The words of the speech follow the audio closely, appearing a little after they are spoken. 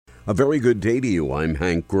A very good day to you. I'm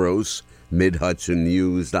Hank Gross,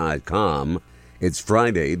 Mid-HudsonNews.com. It's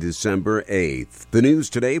Friday, December 8th. The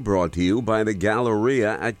news today brought to you by the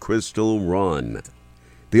Galleria at Crystal Run.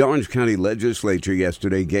 The Orange County Legislature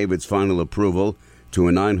yesterday gave its final approval to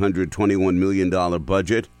a $921 million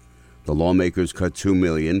budget. The lawmakers cut $2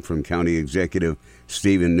 million from County Executive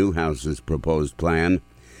Stephen Newhouse's proposed plan.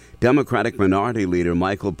 Democratic Minority Leader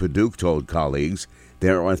Michael Paduch told colleagues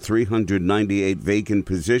there are 398 vacant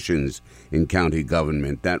positions in county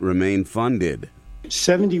government that remain funded.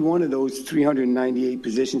 71 of those 398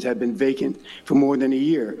 positions have been vacant for more than a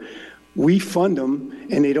year. We fund them,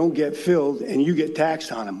 and they don't get filled, and you get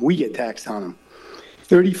taxed on them. We get taxed on them.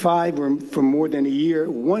 35 were for more than a year.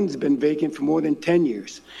 One's been vacant for more than 10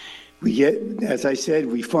 years. We get, as I said,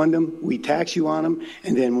 we fund them, we tax you on them,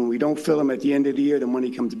 and then when we don't fill them at the end of the year, the money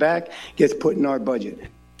comes back, gets put in our budget.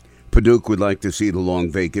 Paduch would like to see the long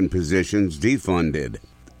vacant positions defunded.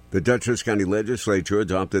 The Dutchess County Legislature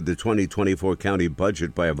adopted the 2024 county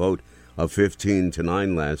budget by a vote of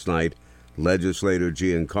 15-9 last night. Legislator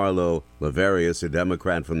Giancarlo Laverius, a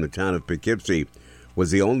Democrat from the town of Poughkeepsie,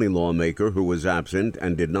 was the only lawmaker who was absent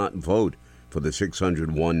and did not vote for the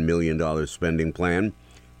 $601 million spending plan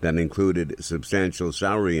that included substantial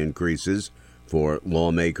salary increases for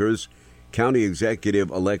lawmakers. County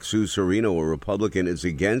Executive-elect Sue Serino, a Republican, is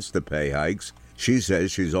against the pay hikes. She says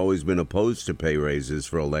she's always been opposed to pay raises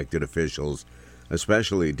for elected officials,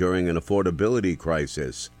 especially during an affordability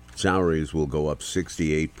crisis. Salaries will go up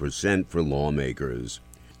 68% for lawmakers.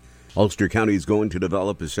 Ulster County is going to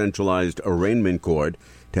develop a centralized arraignment court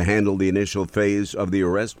to handle the initial phase of the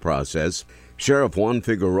arrest process. Sheriff Juan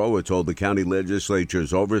Figueroa told the county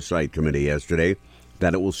legislature's oversight committee yesterday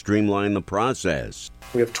that it will streamline the process.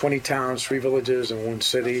 We have 20 towns, 3 villages, and 1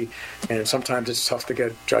 city, and sometimes it's tough to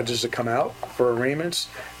get judges to come out for arraignments.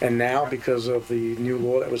 And now, because of the new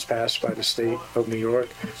law that was passed by the state of New York,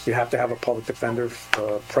 you have to have a public defender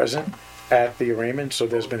present at the arraignment. So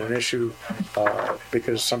there's been an issue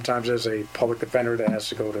because sometimes there's a public defender that has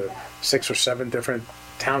to go to 6 or 7 different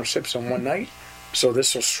townships in one night. So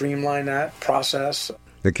this will streamline that process.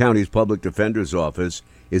 The county's public defender's office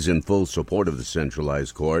is in full support of the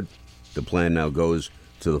centralized court. The plan now goes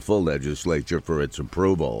to the full legislature for its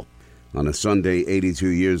approval. On a Sunday 82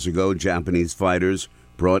 years ago, Japanese fighters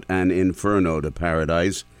brought an inferno to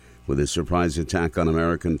paradise with a surprise attack on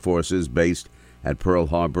American forces based at Pearl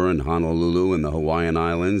Harbor and Honolulu in the Hawaiian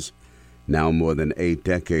Islands. Now more than 8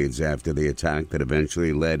 decades after the attack that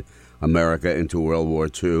eventually led America into World War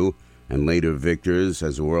II and later victors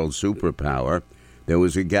as a world superpower, there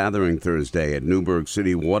was a gathering Thursday at Newburgh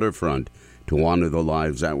City waterfront to honor the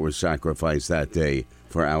lives that were sacrificed that day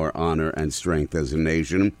for our honor and strength as a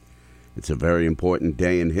nation. It's a very important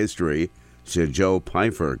day in history, said Joe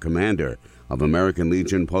Pfeiffer, commander of American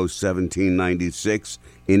Legion Post 1796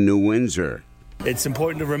 in New Windsor. It's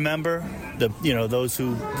important to remember those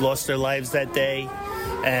who lost their lives that day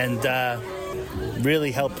and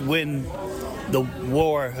really helped win the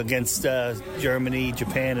war against Germany,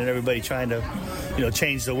 Japan, and everybody trying to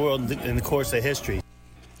change the world in the course of history.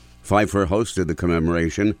 Pfeiffer hosted the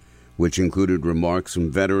commemoration, which included remarks from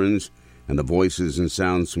veterans and the voices and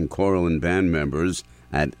sounds from choral and band members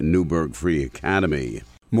at Newburgh Free Academy.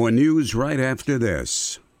 More news right after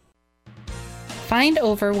this. Find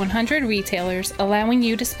over 100 retailers allowing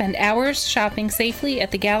you to spend hours shopping safely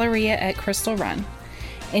at the Galleria at Crystal Run.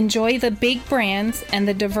 Enjoy the big brands and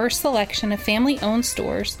the diverse selection of family-owned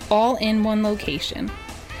stores all in one location.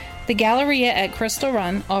 The Galleria at Crystal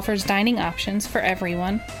Run offers dining options for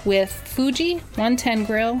everyone with Fuji 110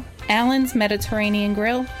 Grill, Allen's Mediterranean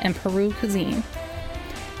Grill, and Peru Cuisine.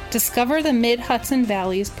 Discover the Mid-Hudson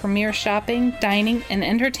Valley's premier shopping, dining, and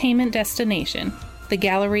entertainment destination, the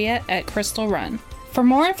Galleria at Crystal Run. For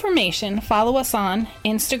more information, follow us on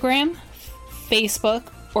Instagram,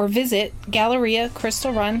 Facebook, or visit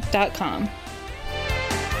GalleriaCrystalRun.com.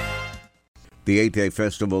 The 8-day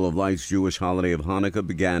Festival of Lights Jewish holiday of Hanukkah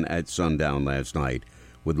began at sundown last night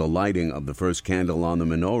with the lighting of the first candle on the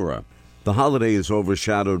menorah. The holiday is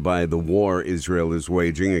overshadowed by the war Israel is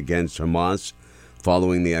waging against Hamas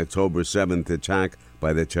following the October 7th attack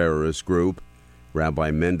by the terrorist group.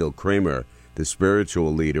 Rabbi Mendel Kramer, the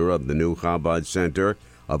spiritual leader of the new Chabad Center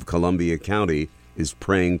of Columbia County, is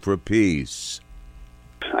praying for peace.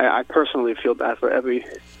 I personally feel bad for every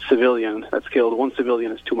civilian that's killed. One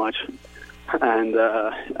civilian is too much. And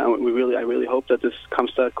I really hope that this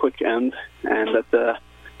comes to a quick end and that the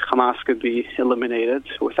Hamas could be eliminated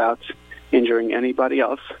without injuring anybody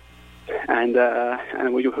else. And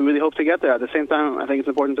we really hope to get there. At the same time, I think it's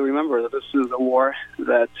important to remember that this is a war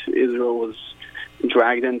that Israel was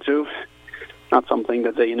dragged into. not something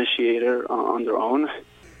that they initiated on their own.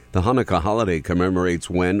 The Hanukkah holiday commemorates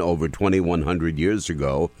when, over 2,100 years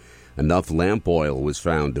ago, enough lamp oil was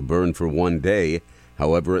found to burn for one day.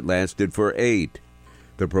 However, it lasted for 8.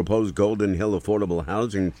 The proposed Golden Hill affordable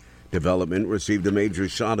housing development received a major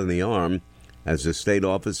shot in the arm as the State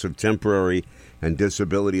Office of Temporary and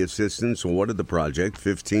Disability Assistance awarded the project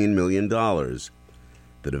 $15 million.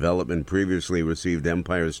 The development previously received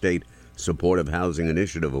Empire State Supportive Housing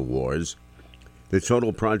Initiative awards. The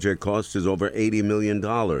total project cost is over $80 million,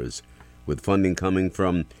 with funding coming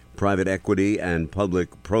from private equity and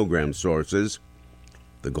public program sources.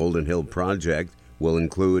 The Golden Hill project will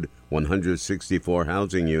include 164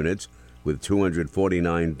 housing units with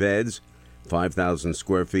 249 beds, 5,000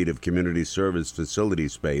 square feet of community service facility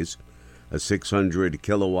space, a 600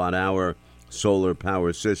 kilowatt-hour solar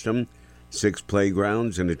power system, 6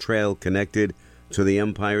 playgrounds, and a trail connected to the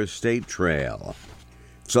Empire State Trail.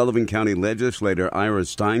 Sullivan County Legislator Ira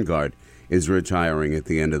Steingart is retiring at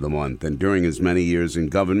the end of the month, and during his many years in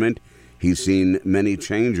government, he's seen many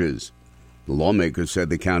changes. The lawmaker said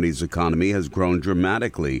the county's economy has grown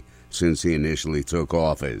dramatically since he initially took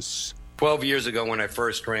office. 12 years ago when I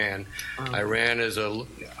first ran, I ran as a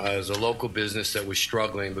local business that was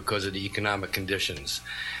struggling because of the economic conditions.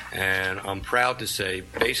 And I'm proud to say,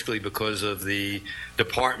 basically because of the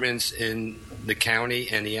departments in the county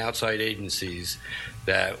and the outside agencies,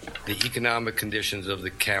 that the economic conditions of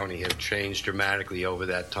the county have changed dramatically over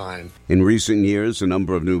that time. In recent years, a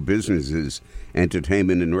number of new businesses,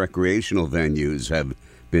 entertainment and recreational venues have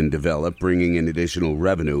been developed, bringing in additional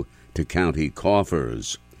revenue to county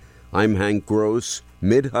coffers. I'm Hank Gross,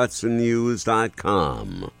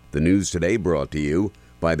 MidHudsonNews.com. The news today brought to you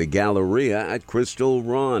by the Galleria at Crystal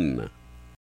Run.